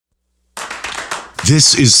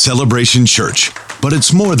This is Celebration Church, but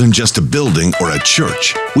it's more than just a building or a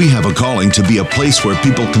church. We have a calling to be a place where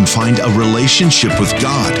people can find a relationship with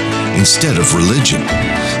God instead of religion.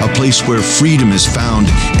 A place where freedom is found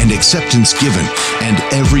and acceptance given, and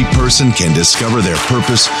every person can discover their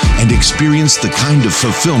purpose and experience the kind of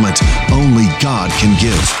fulfillment only God can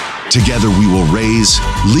give. Together we will raise,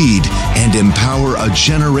 lead, and empower a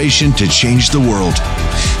generation to change the world.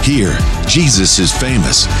 Here, Jesus is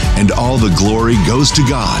famous, and all the glory goes to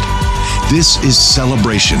God. This is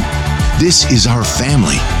Celebration. This is our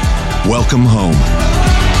family. Welcome home.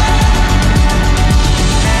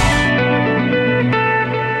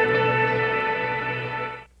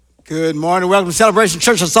 Good morning. Welcome to Celebration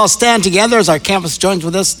Church. Let's all stand together as our campus joins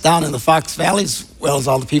with us down in the Fox Valley, as well as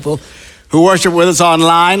all the people who worship with us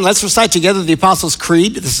online. Let's recite together the Apostles'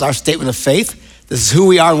 Creed. This is our statement of faith. This is who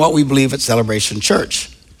we are and what we believe at Celebration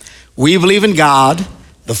Church. We believe in God,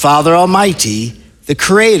 the Father Almighty, the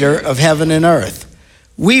creator of heaven and earth.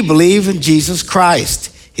 We believe in Jesus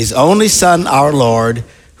Christ, his only Son, our Lord,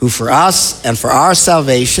 who for us and for our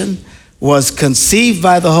salvation was conceived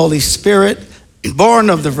by the Holy Spirit, born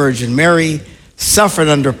of the Virgin Mary, suffered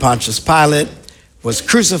under Pontius Pilate, was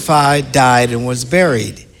crucified, died, and was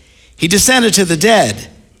buried. He descended to the dead,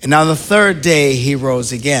 and on the third day he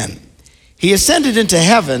rose again. He ascended into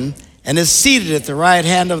heaven and is seated at the right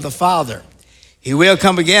hand of the Father. He will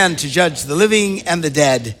come again to judge the living and the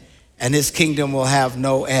dead, and his kingdom will have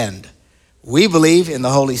no end. We believe in the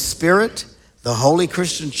Holy Spirit, the holy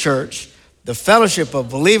Christian church, the fellowship of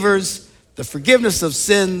believers, the forgiveness of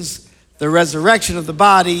sins, the resurrection of the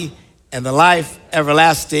body, and the life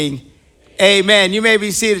everlasting. Amen. You may be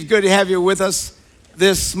seated. Good to have you with us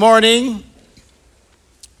this morning.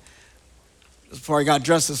 Before I got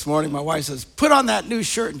dressed this morning, my wife says, put on that new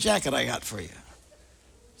shirt and jacket I got for you.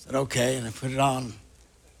 I said, okay, and I put it on.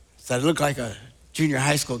 Said, I look like a junior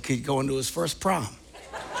high school kid going to his first prom.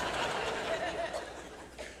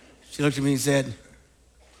 She looked at me and said,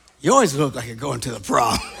 you always look like you're going to the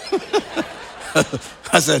prom.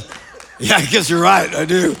 I said, yeah, I guess you're right, I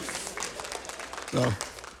do. So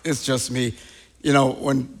it's just me. You know,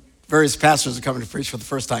 when various pastors are coming to preach for the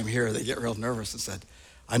first time here, they get real nervous and said,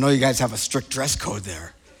 I know you guys have a strict dress code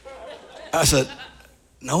there. I said,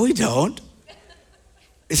 no, we don't.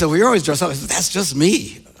 He said, well, you're always dressed up. I said, that's just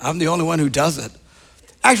me. I'm the only one who does it.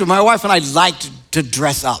 Actually, my wife and I like to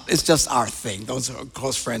dress up. It's just our thing. Those who are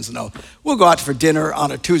close friends know. We'll go out for dinner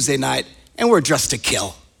on a Tuesday night, and we're dressed to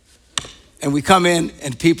kill. And we come in,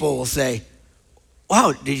 and people will say,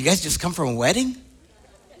 wow, did you guys just come from a wedding?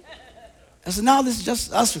 I said, no, this is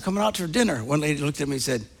just us. We're coming out for dinner. One lady looked at me and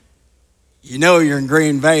said, you know you're in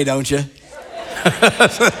Green Bay, don't you?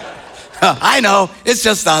 I know, it's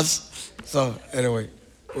just us. So anyway,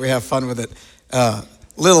 we have fun with it.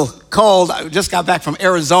 Little cold. I just got back from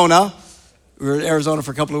Arizona. We were in Arizona for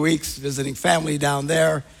a couple of weeks, visiting family down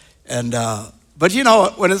there. And but you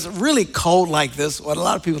know, when it's really cold like this, what a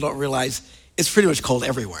lot of people don't realize, it's pretty much cold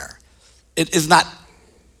everywhere. It is not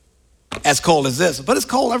as cold as this, but it's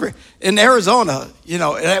cold everywhere. In Arizona, you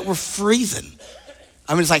know, we're freezing.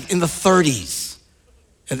 I mean, it's like in the 30s.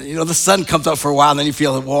 And, you know, the sun comes up for a while, and then you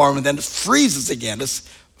feel it warm, and then it freezes again.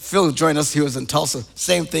 Phil joined us. He was in Tulsa.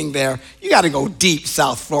 Same thing there. You got to go deep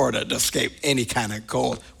South Florida to escape any kind of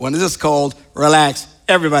cold. When it's this cold, relax.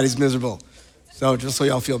 Everybody's miserable. So just so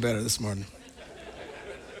y'all feel better this morning.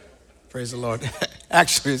 Praise the Lord.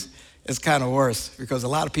 Actually, it's kind of worse because a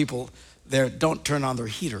lot of people there don't turn on their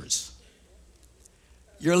heaters.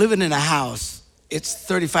 You're living in a house. It's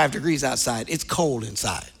 35 degrees outside. It's cold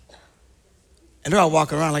inside. And they're all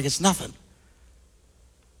walking around like it's nothing.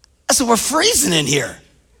 I said, we're freezing in here.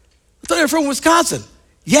 I thought you were from Wisconsin.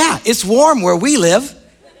 Yeah, it's warm where we live.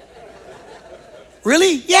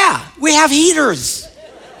 Really? Yeah, we have heaters.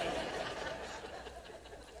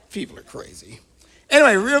 People are crazy.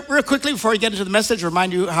 Anyway, real quickly before we get into the message,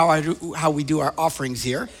 remind you how we do our offerings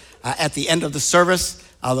here. At the end of the service,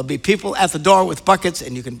 there'll be people at the door with buckets,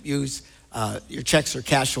 and you can use your checks or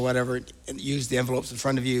cash or whatever, and use the envelopes in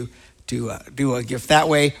front of you to do a gift that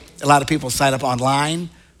way. A lot of people sign up online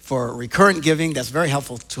for recurrent giving. That's very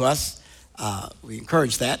helpful to us. We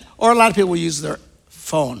encourage that. Or a lot of people will use their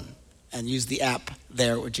phone and use the app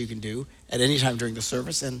there, which you can do at any time during the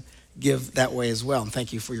service, and give that way as well. And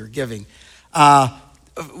thank you for your giving.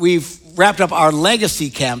 We've wrapped up our legacy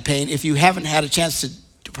campaign. If you haven't had a chance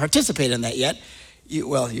to participate in that yet,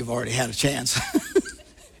 you've already had a chance.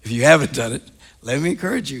 If you haven't done it, let me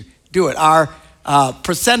encourage you, do it. Our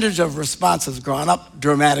percentage of response has gone up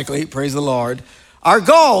dramatically, praise the Lord. Our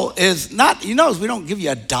goal is not, we don't give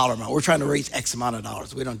you a dollar amount. We're trying to raise X amount of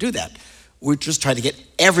dollars. We don't do that. we just try to get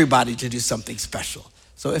everybody to do something special.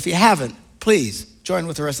 So if you haven't, please join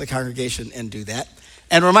with the rest of the congregation and do that.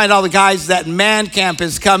 And remind all the guys that Man Camp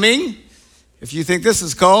is coming. If you think this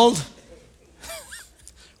is cold,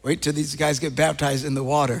 wait till these guys get baptized in the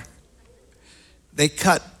water. They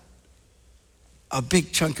cut a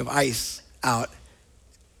big chunk of ice out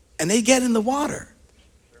and they get in the water.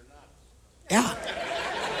 Yeah.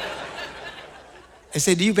 I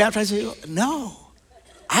say, do you baptize people? No,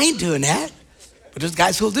 I ain't doing that. But there's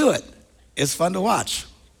guys who'll do it. It's fun to watch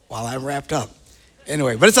while I'm wrapped up.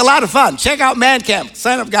 Anyway, but it's a lot of fun. Check out Man Camp.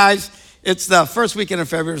 Sign up, guys. It's the first weekend in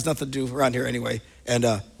February. There's nothing to do around here anyway. And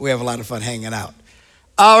we have a lot of fun hanging out.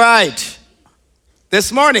 All right.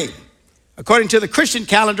 This morning, according to the Christian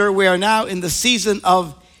calendar, we are now in the season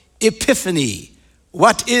of Epiphany.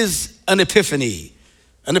 What is an epiphany?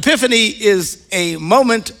 An epiphany is a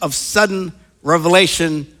moment of sudden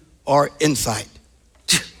revelation or insight.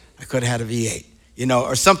 I could have had a V8,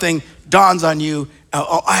 or something dawns on you.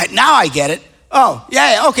 Now I get it. Oh,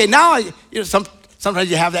 yeah, okay, now sometimes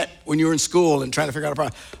you have that when you were in school and trying to figure out a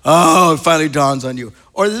problem. Oh, it finally dawns on you.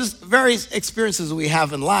 Or there's various experiences we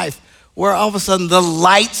have in life where all of a sudden the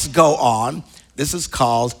lights go on. This is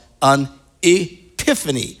called an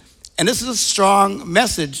epiphany. And this is a strong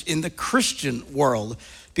message in the Christian world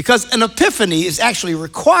because an epiphany is actually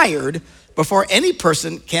required before any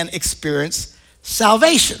person can experience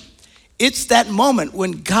salvation. It's that moment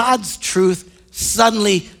when God's truth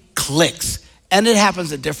suddenly clicks. And it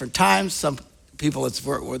happens at different times. Some people, it's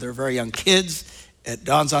where they're very young kids. It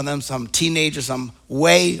dawns on them, some teenagers, some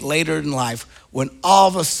way later in life, when all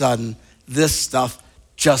of a sudden this stuff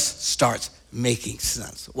just starts making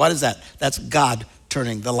sense. What is that? That's God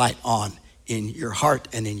turning the light on in your heart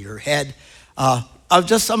and in your head of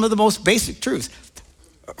just some of the most basic truths.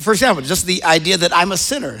 For example, just the idea that I'm a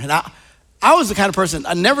sinner. And I was the kind of person,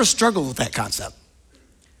 I never struggled with that concept.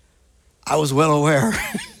 I was well aware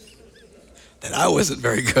that I wasn't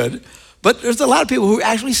very good. But there's a lot of people who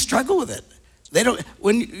actually struggle with it. They don't,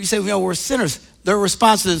 when you say, we're sinners, their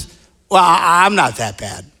response is, well, I'm not that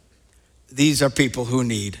bad. These are people who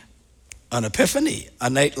need an epiphany, a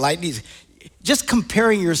light needs. Just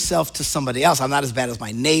comparing yourself to somebody else, I'm not as bad as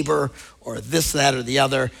my neighbor or this, that, or the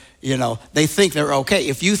other, they think they're okay.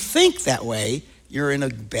 If you think that way, you're in a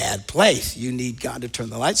bad place. You need God to turn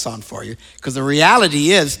the lights on for you because the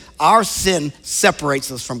reality is our sin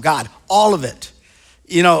separates us from God, all of it.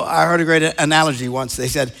 I heard a great analogy once. They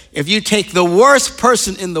said, if you take the worst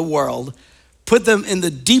person in the world, put them in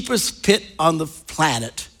the deepest pit on the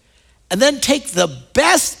planet, and then take the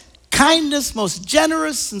best, kindest, most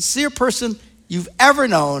generous, sincere person you've ever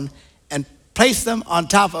known and place them on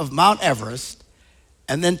top of Mount Everest,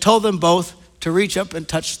 and then told them both to reach up and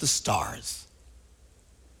touch the stars.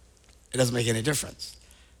 It doesn't make any difference.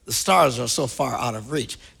 The stars are so far out of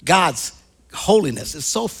reach. God's holiness is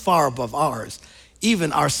so far above ours.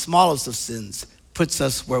 Even our smallest of sins puts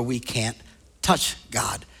us where we can't touch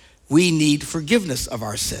God. We need forgiveness of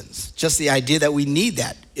our sins. Just the idea that we need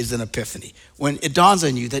that is an epiphany. When it dawns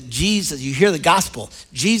on you that Jesus, you hear the gospel,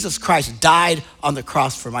 Jesus Christ died on the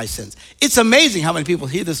cross for my sins. It's amazing how many people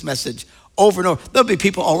hear this message over and over. There'll be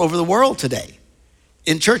people all over the world today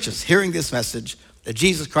in churches hearing this message that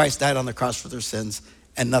Jesus Christ died on the cross for their sins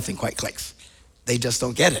and nothing quite clicks. They just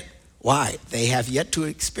don't get it. Why? They have yet to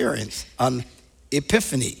experience an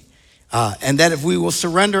epiphany. And that if we will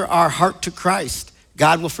surrender our heart to Christ,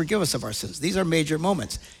 God will forgive us of our sins. These are major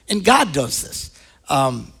moments. And God does this.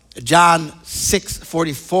 John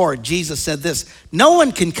 6:44, Jesus said this, no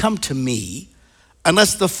one can come to me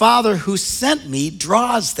unless the Father who sent me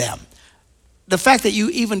draws them. The fact that you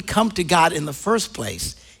even come to God in the first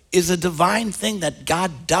place is a divine thing that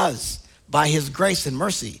God does by his grace and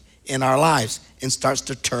mercy in our lives and starts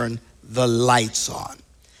to turn the lights on.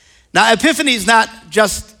 Now, epiphany is not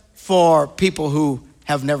just for people who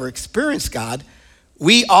have never experienced God.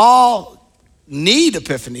 We all need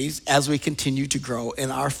epiphanies as we continue to grow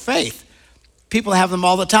in our faith. People have them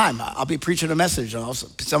all the time. I'll be preaching a message and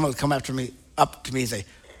someone will come up to me and say,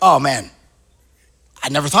 oh man, I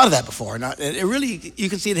never thought of that before. And it really, you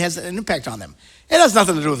can see it has an impact on them. It has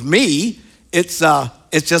nothing to do with me. It's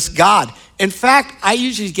just God. In fact, I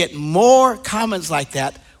usually get more comments like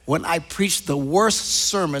that when I preach the worst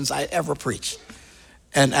sermons I ever preach.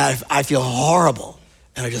 And I feel horrible.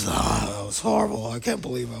 And I just, that was horrible. I can't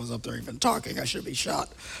believe I was up there even talking. I should be shot.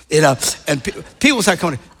 And people start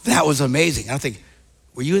coming, that was amazing. And I think,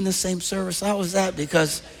 were you in the same service? How was that?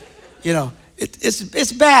 Because,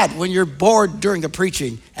 it's bad when you're bored during the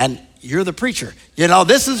preaching and you're the preacher.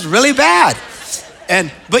 This is really bad.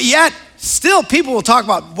 But yet, still people will talk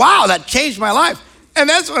about, wow, that changed my life. And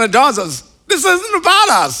that's when it dawns on us, This isn't about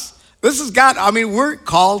us. This is God. I mean, we're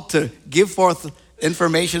called to give forth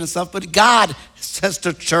information and stuff, but God says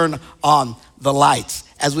to turn on the lights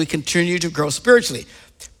as we continue to grow spiritually.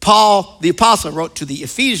 Paul, the apostle, wrote to the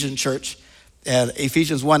Ephesian church,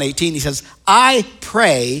 Ephesians 1:18, he says, I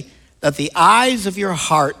pray that the eyes of your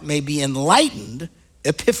heart may be enlightened,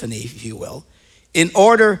 epiphany, if you will, in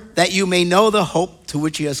order that you may know the hope to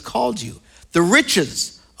which he has called you, the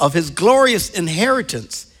riches of his glorious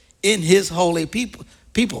inheritance in his holy people.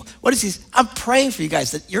 What is he? I'm praying for you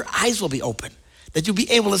guys that your eyes will be open, that you'll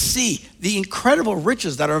be able to see the incredible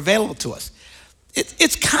riches that are available to us.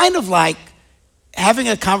 It's kind of like having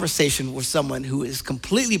a conversation with someone who is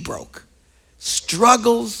completely broke,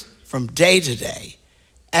 struggles from day to day,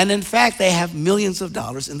 and in fact, they have millions of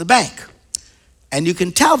dollars in the bank. And you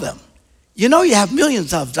can tell them, you know you have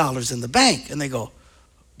millions of dollars in the bank. And they go,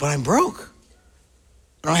 but I'm broke.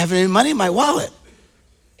 I don't have any money in my wallet.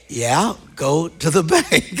 Yeah, go to the bank.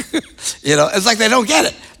 It's like they don't get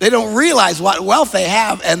it. They don't realize what wealth they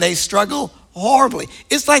have, and they struggle horribly.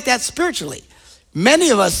 It's like that spiritually. Many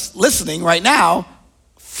of us listening right now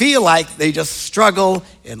feel like they just struggle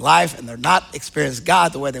in life and they're not experiencing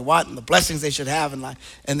God the way they want and the blessings they should have in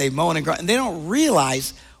life, and they moan and grunt, and they don't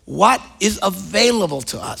realize what is available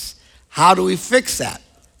to us. How do we fix that?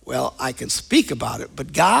 Well, I can speak about it,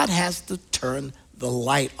 but God has to turn the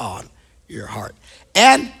light on your heart.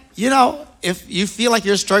 And, if you feel like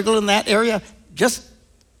you're struggling in that area, just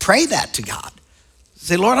pray that to God.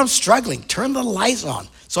 Say, Lord, I'm struggling. Turn the lights on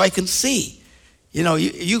so I can see.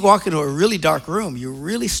 You walk into a really dark room, you're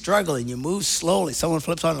really struggling, you move slowly, someone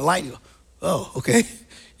flips on the light, and you go, oh, okay.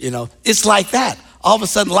 It's like that. All of a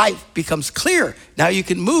sudden, life becomes clear. Now you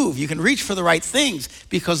can move, you can reach for the right things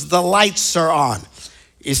because the lights are on.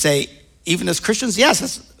 You say, even as Christians,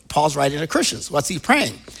 yes, Paul's writing to Christians. What's he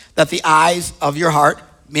praying? That the eyes of your heart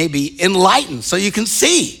may be enlightened so you can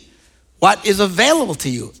see what is available to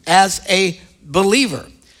you as a believer.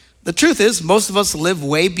 The truth is, most of us live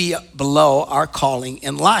way below our calling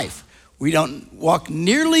in life. We don't walk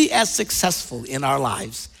nearly as successful in our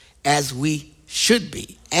lives as we should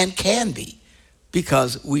be and can be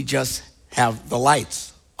because we just have the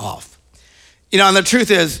lights off. And the truth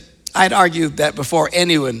is, I'd argue that before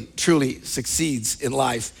anyone truly succeeds in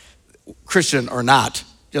life, Christian or not,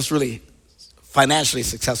 just really financially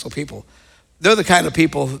successful people, they're the kind of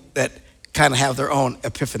people that kind of have their own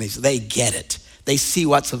epiphanies. They get it. They see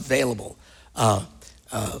what's available.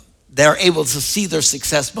 They're able to see their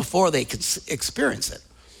success before they can experience it.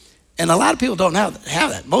 And a lot of people don't have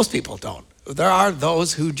that. Most people don't. There are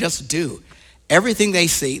those who just do. Everything they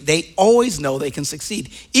see, they always know they can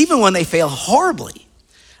succeed, even when they fail horribly.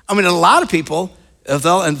 I mean, a lot of people, if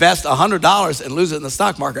they'll invest $100 and lose it in the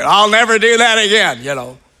stock market, I'll never do that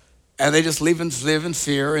again, And they just live in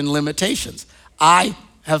fear and limitations. I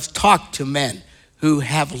have talked to men who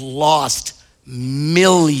have lost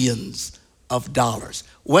millions of dollars,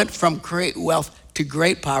 went from great wealth to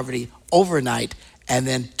great poverty overnight, and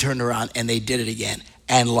then turned around and they did it again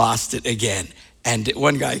and lost it again. And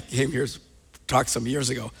one guy came here, talked some years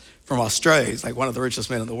ago from Australia. He's like one of the richest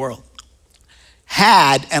men in the world.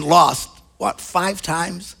 Had and lost, 5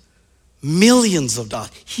 times? Millions of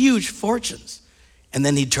dollars, huge fortunes. And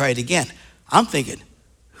then he'd try it again. I'm thinking,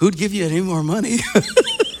 who'd give you any more money?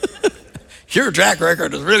 Your track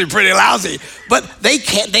record is really pretty lousy. But they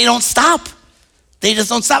don't stop. They just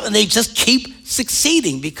don't stop, and they just keep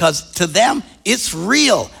succeeding because to them, it's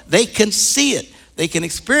real. They can see it. They can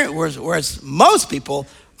experience it, whereas most people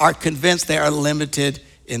are convinced they are limited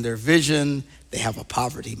in their vision. They have a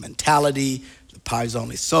poverty mentality. The pie's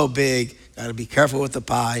only so big. Got to be careful with the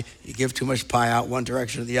pie. You give too much pie out one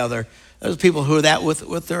direction or the other. There's people who are that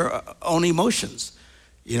with their own emotions.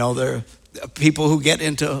 They're people who get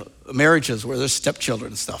into marriages where there's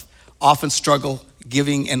stepchildren and stuff often struggle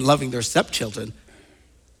giving and loving their stepchildren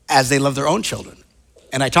as they love their own children.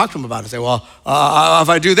 And I talk to them about it. I say, well, if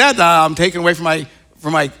I do that, I'm taking away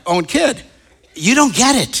from my own kid. You don't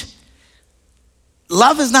get it.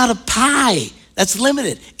 Love is not a pie that's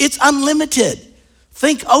limited. It's unlimited.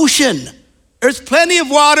 Think ocean. There's plenty of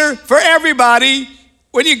water for everybody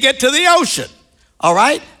when you get to the ocean. All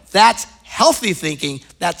right? That's healthy thinking.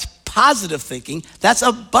 That's positive thinking. That's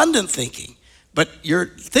abundant thinking. But your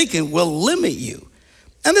thinking will limit you.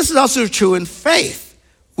 And this is also true in faith.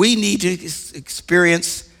 We need to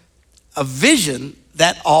experience a vision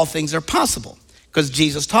that all things are possible because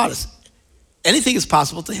Jesus taught us. Anything is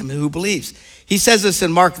possible to him who believes. He says this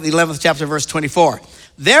in Mark, the 11th chapter, verse 24.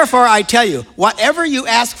 Therefore, I tell you, whatever you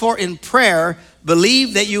ask for in prayer,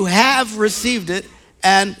 believe that you have received it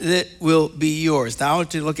and it will be yours. Now, I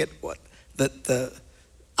want you to look at what the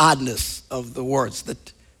oddness of the words,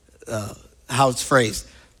 how it's phrased.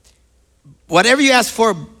 Whatever you ask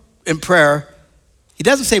for in prayer, he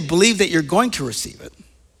doesn't say believe that you're going to receive it.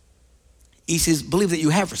 He says believe that you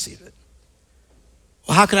have received it.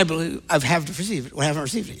 Well, how can I believe I have received it when I haven't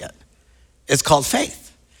received it yet? It's called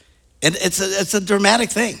faith. And it's a dramatic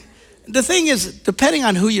thing. The thing is, depending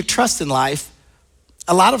on who you trust in life,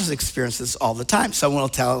 a lot of us experience this all the time. Someone will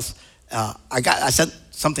tell us, I sent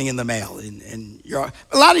something in the mail. And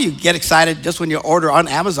a lot of you get excited just when you order on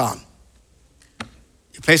Amazon.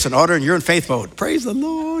 You place an order and you're in faith mode. Praise the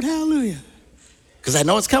Lord, hallelujah. Because I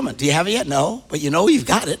know it's coming. Do you have it yet? No, but you know you've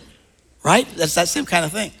got it, right? That's that same kind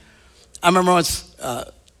of thing. I remember once,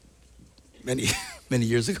 many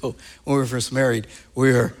years ago, when we were first married,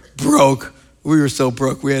 we were broke. We were so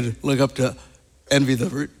broke, we had to look up to envy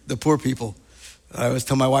the poor people. I always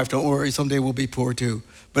tell my wife, don't worry, someday we'll be poor too.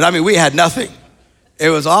 But I mean, we had nothing. It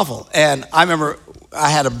was awful. And I remember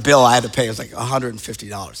I had a bill I had to pay. It was like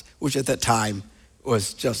 $150, which at that time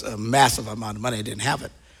was just a massive amount of money. I didn't have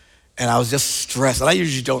it. And I was just stressed. And I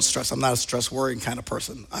usually don't stress. I'm not a stress worrying kind of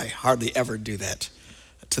person. I hardly ever do that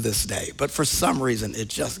to this day. But for some reason, it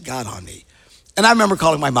just got on me. And I remember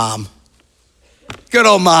calling my mom. Good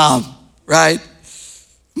old mom, right?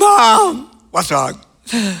 Mom, what's wrong?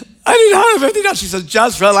 I need $150. She says,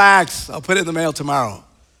 just relax. I'll put it in the mail tomorrow.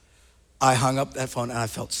 I hung up that phone and I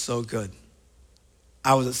felt so good.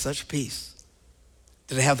 I was at such peace.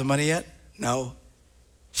 Did I have the money yet? No.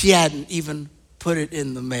 She hadn't even put it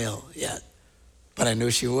in the mail yet. But I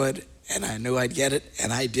knew she would, and I knew I'd get it,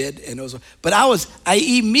 and I did. And it was. But I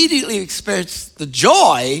immediately experienced the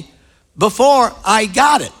joy before I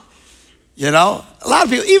got it. You know, a lot of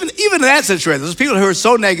people, even in that situation, there's people who are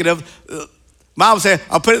so negative. Mom will say,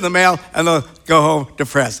 I'll put it in the mail, and they'll go home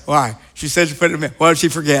depressed. Why? She said she put it in the mail. Well, she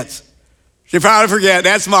forgets. She probably forgets.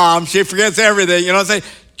 That's mom. She forgets everything. You know what I'm saying?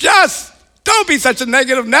 Just don't be such a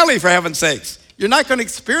negative Nelly, for heaven's sakes. You're not going to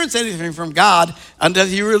experience anything from God until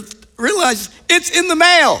you realize it's in the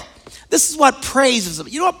mail. This is what praise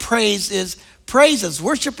is. You know what praise is? Praise is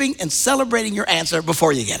worshiping and celebrating your answer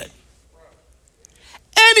before you get it.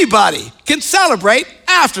 Anybody can celebrate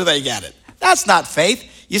after they get it. That's not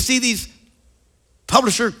faith. You see these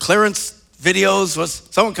publisher clearance videos where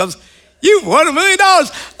someone comes, you've won $1 million.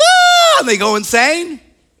 And they go insane.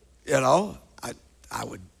 You know, I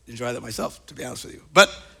would enjoy that myself, to be honest with you. But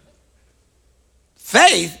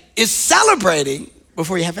faith is celebrating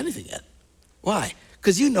before you have anything yet. Why?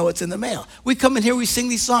 Because you know it's in the mail. We come in here, we sing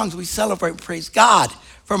these songs, we celebrate and praise God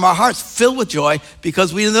from our hearts filled with joy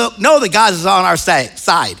because we know that God is on our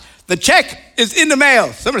side. The check is in the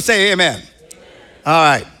mail. Somebody say amen. Amen. All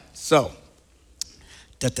right, so.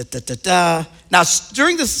 Now,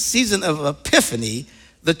 during the season of Epiphany,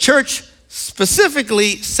 the church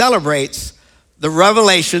specifically celebrates the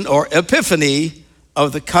revelation or epiphany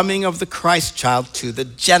of the coming of the Christ child to the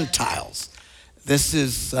Gentiles. This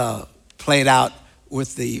is played out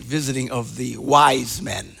with the visiting of the wise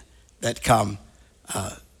men that come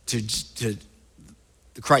to the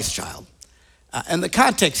Christ child. And the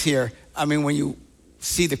context here, I mean, when you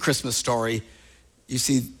see the Christmas story, you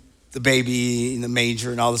see the baby in the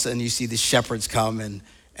manger and all this, and you see the shepherds come, and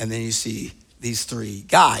then you see these three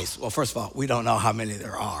guys. Well, first of all, we don't know how many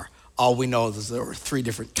there are. All we know is there were three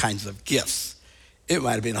different kinds of gifts. It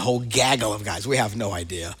might have been a whole gaggle of guys. We have no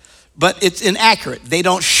idea. But it's inaccurate. They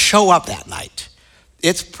don't show up that night.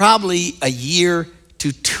 It's probably a year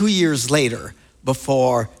to 2 years later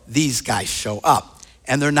before these guys show up.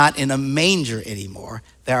 And they're not in a manger anymore.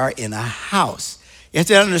 They are in a house. You have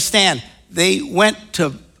to understand, they went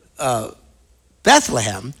to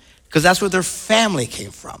Bethlehem because that's where their family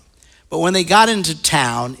came from. But when they got into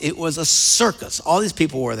town, it was a circus. All these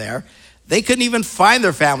people were there. They couldn't even find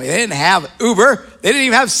their family. They didn't have Uber. They didn't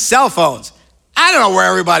even have cell phones. I don't know where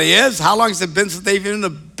everybody is. How long has it been since they've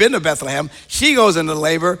even been to Bethlehem? She goes into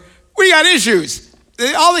labor. We got issues.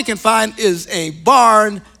 All they can find is a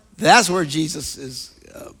barn. That's where Jesus is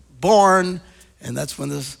born. And that's when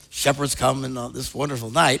the shepherds come and this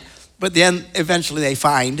wonderful night. But then eventually they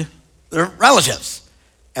find their relatives.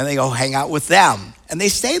 And they go hang out with them. And they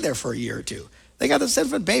stay there for a year or two. They got this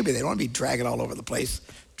infant baby. They don't want to be dragging all over the place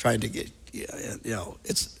trying to get,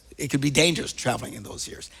 it could be dangerous traveling in those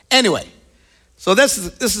years. Anyway, so this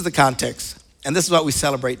is the context. And this is what we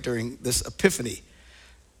celebrate during this Epiphany.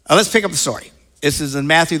 Let's pick up the story. This is in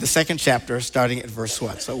Matthew, the 2nd chapter, starting at verse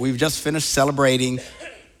 1. So we've just finished celebrating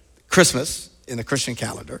Christmas in the Christian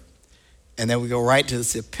calendar. And then we go right to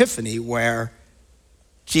this Epiphany where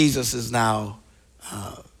Jesus is now,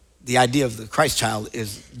 the idea of the Christ child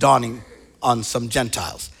is dawning on some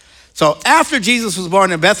Gentiles. So after Jesus was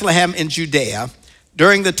born in Bethlehem in Judea,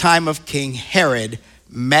 during the time of King Herod,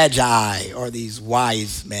 Magi, or these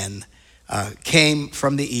wise men, came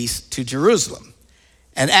from the east to Jerusalem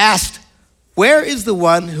and asked, "Where is the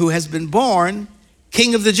one who has been born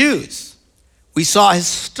King of the Jews? We saw his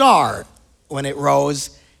star when it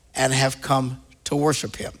rose and have come to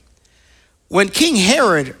worship him." When King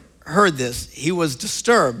Herod heard this, he was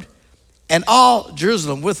disturbed, and all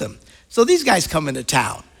Jerusalem with him. So these guys come into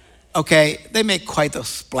town, okay? They make quite the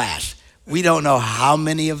splash. We don't know how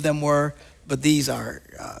many of them were, but these are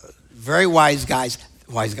very wise guys.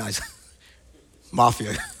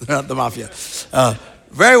 Mafia, not the mafia.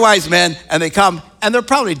 Very wise men, and they come, and they're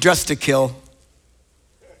probably dressed to kill,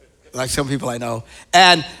 like some people I know.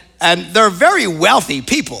 And they're very wealthy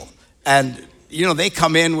people. And, you know, they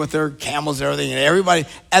come in with their camels and everything, and everybody,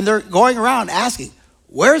 and they're going around asking,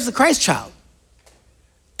 "Where's the Christ child?"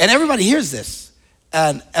 And everybody hears this,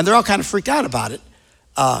 and they're all kind of freaked out about it.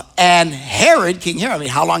 And Herod, King Herod, I mean,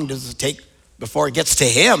 how long does it take before it gets to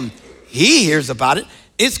him? He hears about it.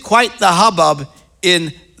 It's quite the hubbub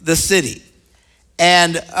in the city.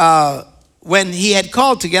 And when he had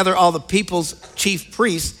called together all the people's chief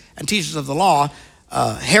priests and teachers of the law,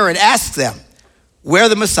 Herod asked them where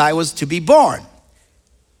the Messiah was to be born.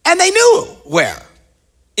 And they knew where.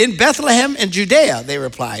 "In Bethlehem in Judea," they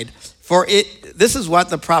replied, "for this is what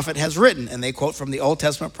the prophet has written." And they quote from the Old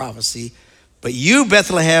Testament prophecy, "But you,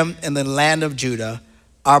 Bethlehem, in the land of Judah,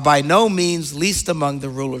 are by no means least among the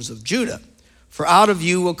rulers of Judah. For out of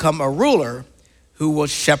you will come a ruler who will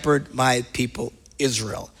shepherd my people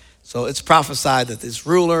Israel." So it's prophesied that this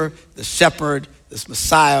ruler, the shepherd, this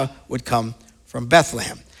Messiah would come from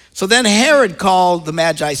Bethlehem. So then Herod called the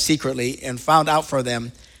Magi secretly and found out for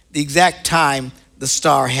them the exact time the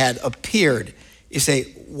star had appeared. You say,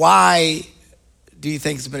 why do you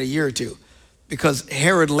think it's been a year or two? Because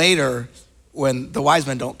Herod later, when the wise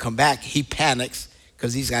men don't come back, he panics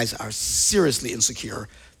because these guys are seriously insecure.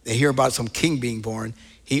 They hear about some king being born.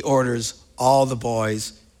 He orders all the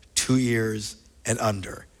boys 2 years and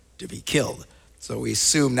under to be killed. So we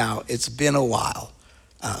assume now it's been a while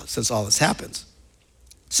since all this happens.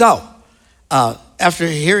 So after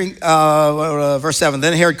hearing verse 7,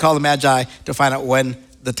 then Herod called the Magi to find out when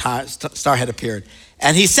the star had appeared.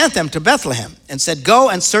 And he sent them to Bethlehem and said, "Go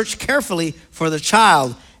and search carefully for the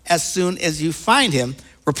child. As soon as you find him,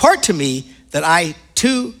 report to me that I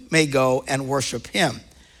too may go and worship him."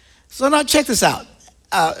 So now check this out.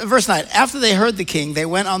 Verse 9, after they heard the king, they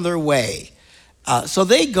went on their way. So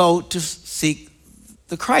they go to seek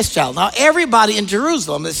the Christ child. Now everybody in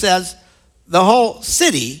Jerusalem, it says, the whole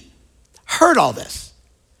city heard all this.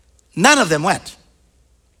 None of them went.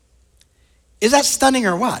 Is that stunning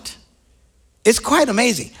or what? It's quite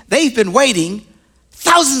amazing. They've been waiting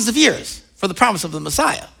thousands of years for the promise of the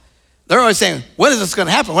Messiah. They're always saying, when is this going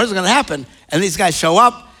to happen? When is it going to happen? And these guys show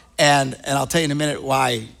up, and I'll tell you in a minute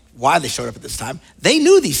why they showed up at this time. They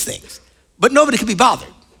knew these things, but nobody could be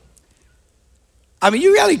bothered. I mean,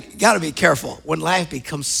 you really got to be careful when life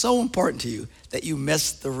becomes so important to you that you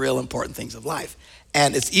miss the real important things of life.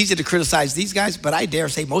 And it's easy to criticize these guys, but I dare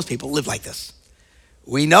say most people live like this.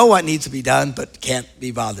 We know what needs to be done, but can't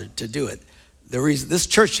be bothered to do it. The reason this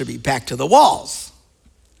church should be back to the walls,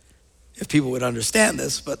 if people would understand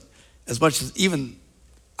this, but as much as even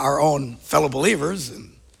our own fellow believers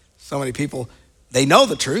and so many people, they know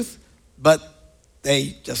the truth, but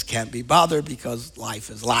they just can't be bothered because life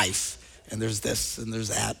is life. And there's this and there's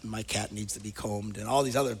that, and my cat needs to be combed, and all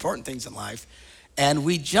these other important things in life. And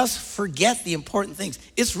we just forget the important things.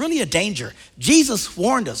 It's really a danger. Jesus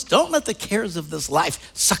warned us, don't let the cares of this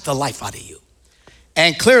life suck the life out of you.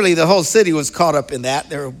 And clearly the whole city was caught up in that.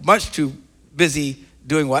 They were much too busy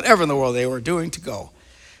doing whatever in the world they were doing to go.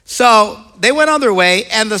 So they went on their way,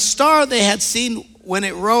 and the star they had seen when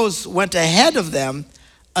it rose went ahead of them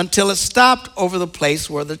until it stopped over the place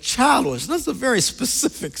where the child was. This is a very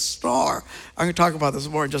specific star. I'm going to talk about this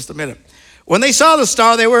more in just a minute. When they saw the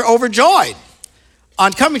star, they were overjoyed.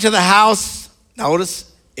 On coming to the house,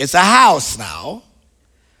 notice, it's a house now.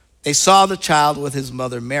 They saw the child with his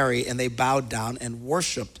mother Mary, and they bowed down and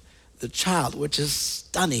worshiped the child, which is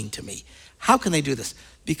stunning to me. How can they do this?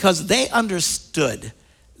 Because they understood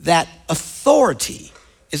that authority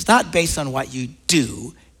is not based on what you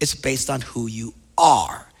do, it's based on who you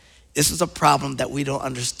are. This is a problem that we don't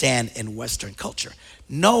understand in Western culture.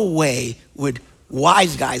 No way would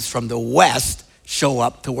wise guys from the West show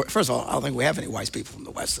up to work. First of all, I don't think we have any wise people from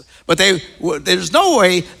the West, but there's no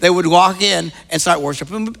way they would walk in and start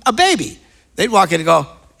worshiping a baby. They'd walk in and go,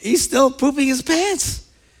 he's still pooping his pants.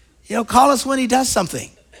 Call us when he does something.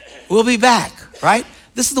 We'll be back, right?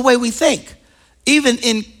 This is the way we think. Even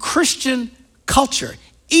in Christian culture,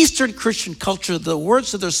 Eastern Christian culture, the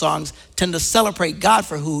words of their songs tend to celebrate God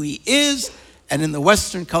for who he is. And in the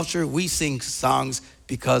Western culture, we sing songs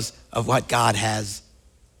because of what God has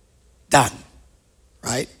done,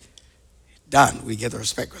 right? Done. We give the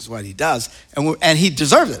respect because of what he does. And he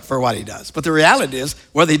deserves it for what he does. But the reality is,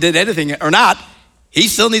 whether he did anything or not, he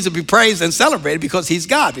still needs to be praised and celebrated because he's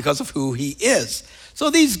God, because of who he is. So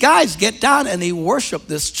these guys get down and they worship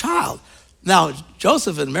this child. Now,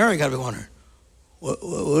 Joseph and Mary got to be wondering,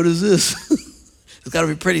 what is this? It's got to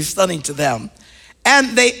be pretty stunning to them. And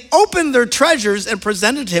they opened their treasures and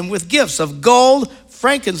presented him with gifts of gold,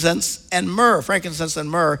 frankincense, and myrrh. Frankincense and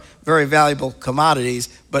myrrh, very valuable commodities,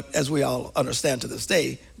 but as we all understand to this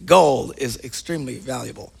day, gold is extremely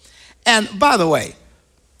valuable. And by the way,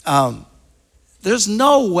 there's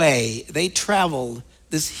no way they traveled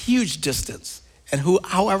this huge distance and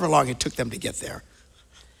however long it took them to get there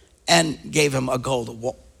and gave him a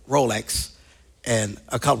gold Rolex and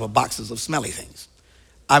a couple of boxes of smelly things.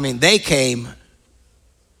 I mean, they came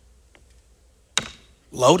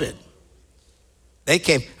loaded.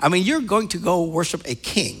 You're going to go worship a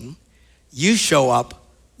king, you show up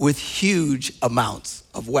with huge amounts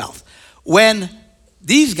of wealth. When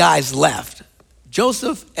these guys left,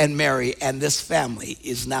 Joseph and Mary and this family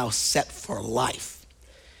is now set for life.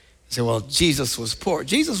 You say, well, Jesus was poor.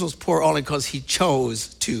 Jesus was poor only because he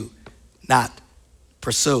chose to not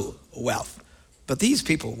pursue wealth. But these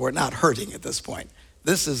people were not hurting at this point.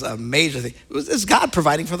 This is a major thing. It's God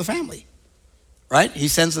providing for the family, right? He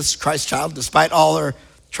sends this Christ child, despite all their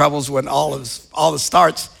troubles when all this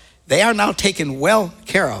starts, they are now taken well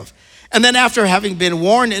care of. And then after having been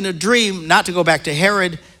warned in a dream not to go back to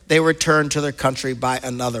Herod, they returned to their country by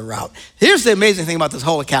another route. Here's the amazing thing about this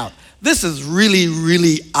whole account. This is really,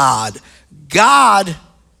 really odd. God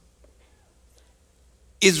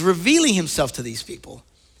is revealing himself to these people.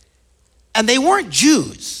 And they weren't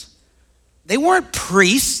Jews. They weren't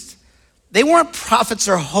priests. They weren't prophets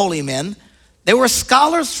or holy men. They were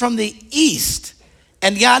scholars from the East.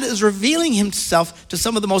 And God is revealing himself to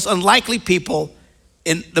some of the most unlikely people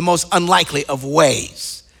in the most unlikely of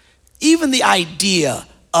ways. Even the idea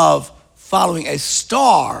of following a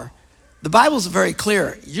star, the Bible's very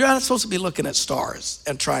clear. You're not supposed to be looking at stars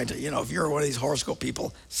and trying to, if you're one of these horoscope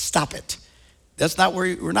people, stop it. That's not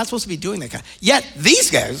where we're not supposed to be doing that kind. Yet these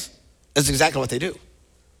guys, that's exactly what they do.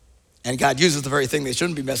 And God uses the very thing they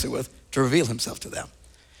shouldn't be messing with to reveal himself to them.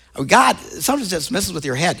 God sometimes just messes with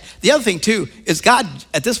your head. The other thing too is God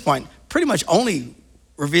at this point pretty much only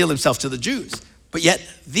revealed himself to the Jews, but yet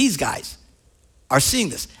these guys are seeing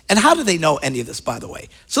this. And how do they know any of this, by the way?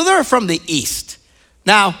 So they're from the East.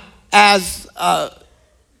 Now, as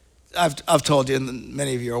I've told you, and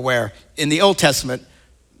many of you are aware, in the Old Testament,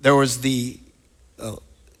 there was the 10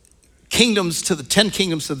 kingdoms to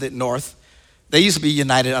the north. They used to be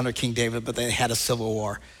united under King David, but they had a civil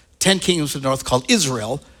war. 10 kingdoms to the north called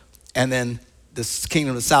Israel, and then this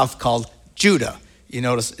kingdom to the south called Judah. You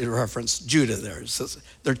notice it referenced Judah there. So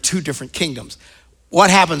they're two different kingdoms. What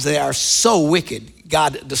happens, they are so wicked,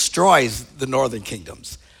 God destroys the northern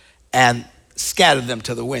kingdoms and scattered them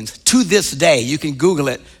to the winds. To this day, you can Google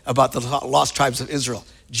it about the lost tribes of Israel.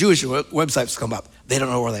 Jewish websites come up. They don't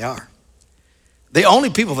know where they are. The only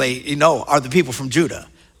people they know are the people from Judah.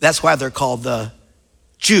 That's why they're called the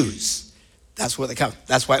Jews. That's where they come.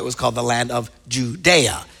 That's why it was called the land of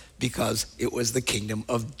Judea, because it was the kingdom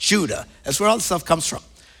of Judah. That's where all this stuff comes from,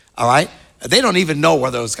 all right? They don't even know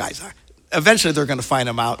where those guys are. Eventually, they're going to find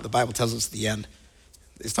them out. The Bible tells us at the end.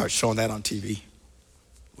 They start showing that on TV.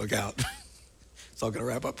 Look out. It's all going to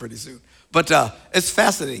wrap up pretty soon. But it's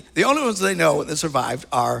fascinating. The only ones they know that survived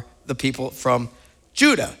are the people from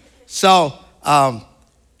Judah. So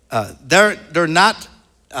they're not,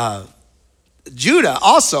 Judah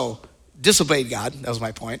also disobeyed God. That was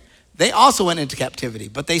my point. They also went into captivity,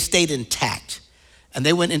 but they stayed intact. And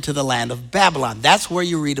they went into the land of Babylon. That's where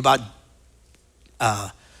you read about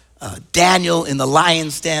Daniel in the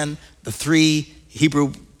lion's den. The 3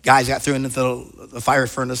 Hebrew guys got thrown into the fire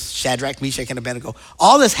furnace, Shadrach, Meshach, and Abednego.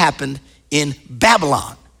 All this happened in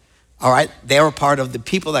Babylon. All right, they were part of the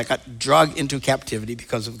people that got dragged into captivity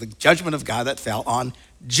because of the judgment of God that fell on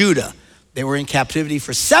Judah. They were in captivity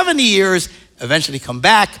for 70 years, eventually come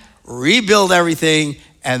back, rebuild everything,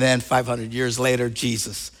 and then 500 years later,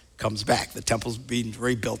 Jesus comes back. The temple's being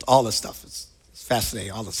rebuilt, all this stuff. It's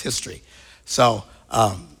fascinating, all this history. So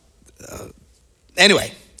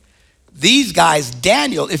anyway, these guys,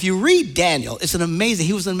 Daniel, if you read Daniel,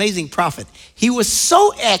 he was an amazing prophet. He was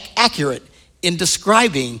so accurate in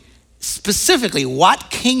describing specifically what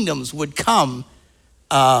kingdoms would come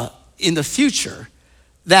in the future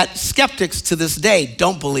that skeptics to this day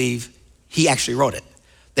don't believe he actually wrote it.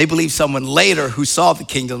 They believe someone later who saw the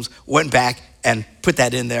kingdoms went back and put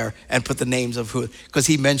that in there and put the names of who, because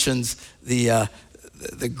he mentions the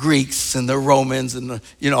Greeks and the Romans and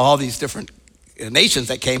all these different nations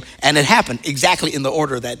that came, and it happened exactly in the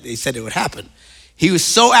order that they said it would happen. He was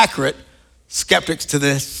so accurate, skeptics to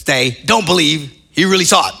this day don't believe he really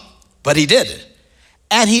saw it, but he did.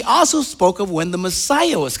 And he also spoke of when the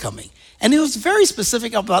Messiah was coming. And he was very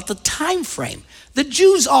specific about the time frame. The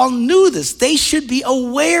Jews all knew this. They should be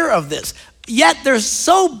aware of this. Yet they're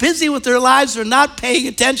so busy with their lives, they're not paying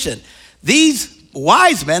attention. These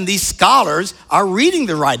wise men, these scholars, are reading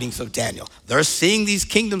the writings of Daniel. They're seeing these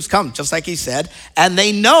kingdoms come, just like he said, and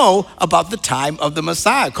they know about the time of the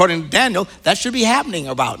Messiah. According to Daniel, that should be happening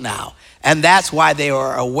about now. And that's why they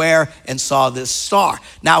were aware and saw this star.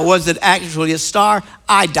 Now, was it actually a star?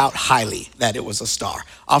 I doubt highly that it was a star.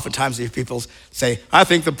 Oftentimes, these people say, I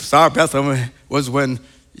think the Star of Bethlehem was when,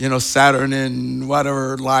 Saturn and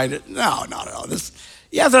whatever light. No.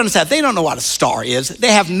 You have to understand, they don't know what a star is.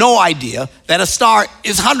 They have no idea that a star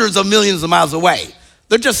is hundreds of millions of miles away.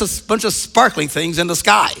 They're just a bunch of sparkling things in the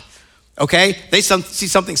sky, okay? They see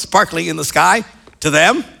something sparkling in the sky. To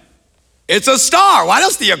them, it's a star. What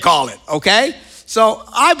else do you call it, okay? So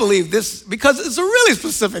I believe this, because it's a really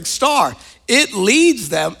specific star, it leads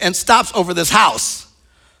them and stops over this house.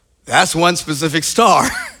 That's one specific star.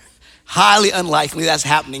 Highly unlikely that's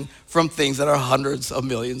happening from things that are hundreds of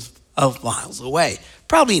millions of miles away.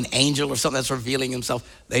 Probably an angel or something that's revealing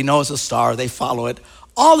himself. They know it's a star, they follow it,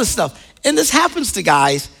 all this stuff. And this happens to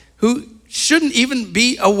guys who shouldn't even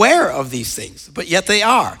be aware of these things, but yet they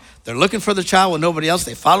are. They're looking for the child with nobody else.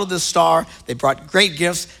 They followed this star. They brought great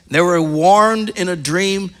gifts. They were warned in a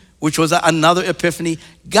dream, which was another epiphany.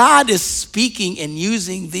 God is speaking and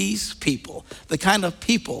using these people, the kind of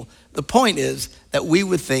people, the point is that we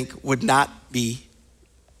would think would not be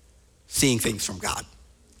seeing things from God.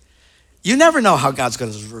 You never know how God's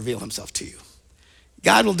going to reveal himself to you.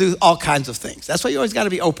 God will do all kinds of things. That's why you always got to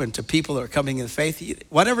be open to people that are coming in faith,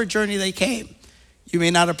 whatever journey they came. You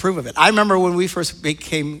may not approve of it. I remember when we first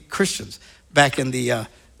became Christians back in the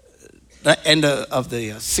end of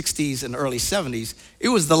the 60s and early 70s. It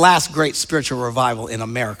was the last great spiritual revival in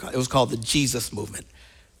America. It was called the Jesus movement.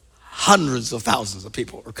 Hundreds of thousands of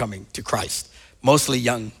people were coming to Christ, mostly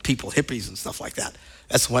young people, hippies and stuff like that.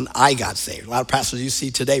 That's when I got saved. A lot of pastors you see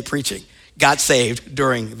today preaching got saved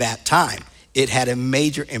during that time. It had a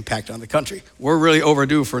major impact on the country. We're really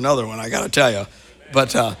overdue for another one, I got to tell you.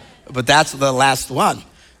 But that's the last one.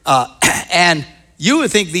 And you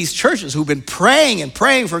would think these churches who've been praying and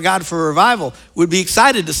praying for God for revival would be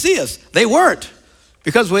excited to see us. They weren't.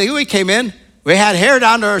 Because when we came in, we had hair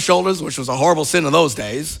down to our shoulders, which was a horrible sin in those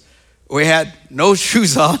days. We had no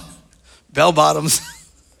shoes on, bell bottoms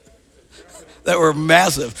that were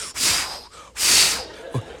massive.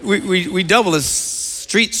 We doubled as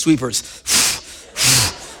street sweepers.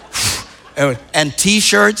 And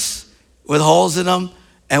t-shirts with holes in them.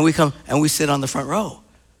 And we come and we sit on the front row.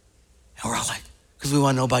 And we're all like, because we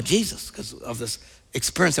want to know about Jesus, because of this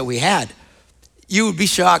experience that we had. You would be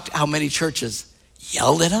shocked how many churches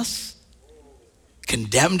yelled at us,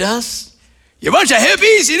 condemned us. You bunch of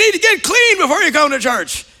hippies, you need to get clean before you come to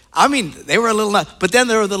church. I mean, they were a little nuts. But then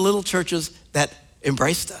there were the little churches that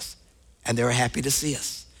embraced us, and they were happy to see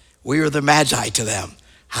us. We were the magi to them.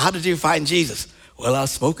 How did you find Jesus? Well, I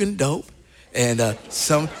was smoking dope. And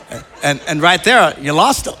and right there, you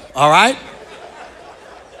lost them, all right?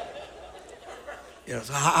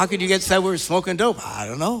 So how could you get said we were smoking dope? I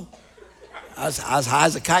don't know. I was high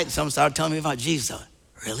as a kite, and someone started telling me about Jesus.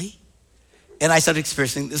 Really? And I started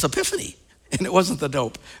experiencing this epiphany, and it wasn't the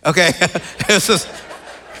dope, okay? It's just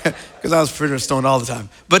because I was pretty stoned all the time.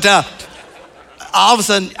 But all of a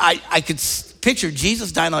sudden, I could picture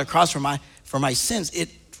Jesus dying on the cross for my sins. It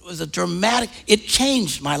was it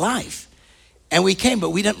changed my life. And we came,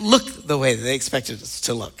 but we didn't look the way they expected us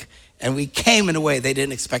to look. And we came in a way they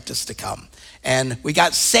didn't expect us to come. And we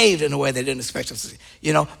got saved in a way they didn't expect us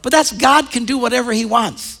to, But that's, God can do whatever he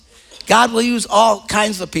wants. God will use all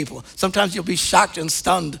kinds of people. Sometimes you'll be shocked and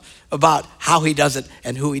stunned about how he does it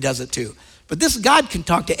and who he does it to. But this God can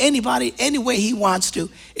talk to anybody, any way he wants to.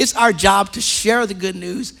 It's our job to share the good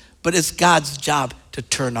news, but it's God's job to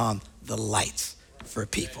turn on the lights for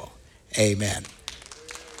people. Amen.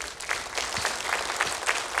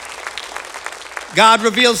 God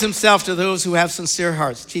reveals himself to those who have sincere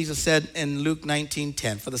hearts. Jesus said in Luke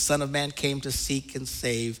 19:10, for the Son of Man came to seek and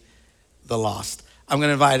save the lost. I'm going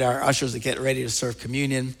to invite our ushers to get ready to serve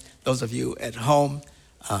communion. Those of you at home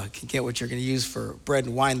can get what you're going to use for bread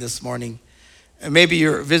and wine this morning. And maybe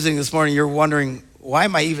you're visiting this morning, you're wondering, why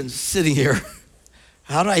am I even sitting here?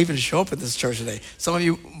 how did I even show up at this church today? Some of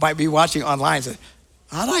you might be watching online and say,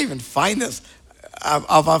 how did I even find this? I've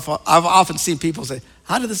often seen people say,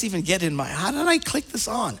 how did this even get in how did I click this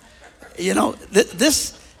on? You know,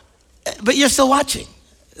 but you're still watching.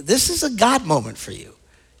 This is a God moment for you.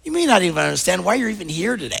 You may not even understand why you're even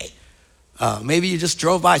here today. Maybe you just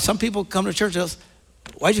drove by. Some people come to church and goes,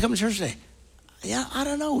 why'd you come to church today? Yeah, I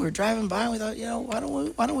don't know. We were driving by and we thought,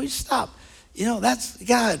 why don't we stop? That's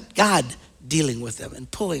God dealing with them and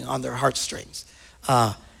pulling on their heartstrings.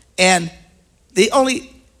 And the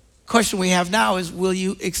only question we have now is, will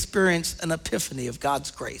you experience an epiphany of God's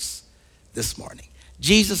grace this morning?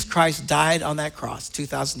 Jesus Christ died on that cross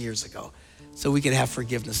 2,000 years ago so we could have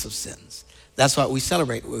forgiveness of sins. That's what we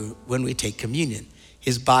celebrate when we take communion.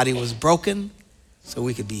 His body was broken so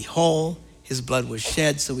we could be whole. His blood was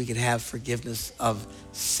shed so we could have forgiveness of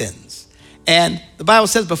sins. And the Bible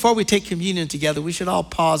says before we take communion together, we should all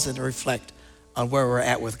pause and reflect on where we're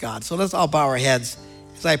at with God. So let's all bow our heads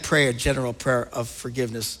as I pray a general prayer of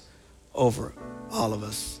forgiveness over all of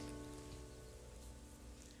us.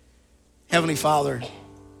 Heavenly Father,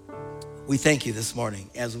 we thank you this morning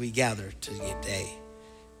as we gather today.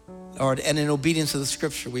 Lord, and in obedience to the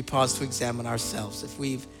scripture, we pause to examine ourselves. If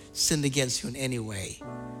we've sinned against you in any way,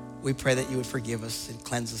 we pray that you would forgive us and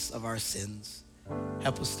cleanse us of our sins.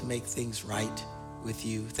 Help us to make things right with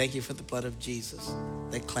you. Thank you for the blood of Jesus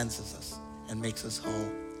that cleanses us and makes us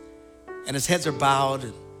whole. And as heads are bowed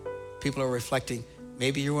and people are reflecting,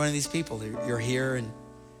 maybe you're one of these people. You're here and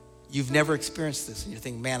you've never experienced this. And you're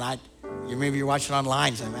thinking, man, maybe you're watching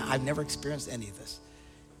online. Saying, man, I've never experienced any of this.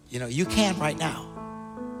 You can right now.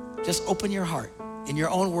 Just open your heart. In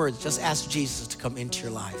your own words, just ask Jesus to come into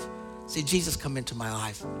your life. Say, Jesus, come into my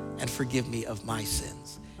life and forgive me of my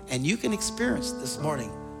sins. And you can experience this morning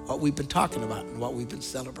what we've been talking about and what we've been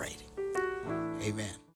celebrating. Amen.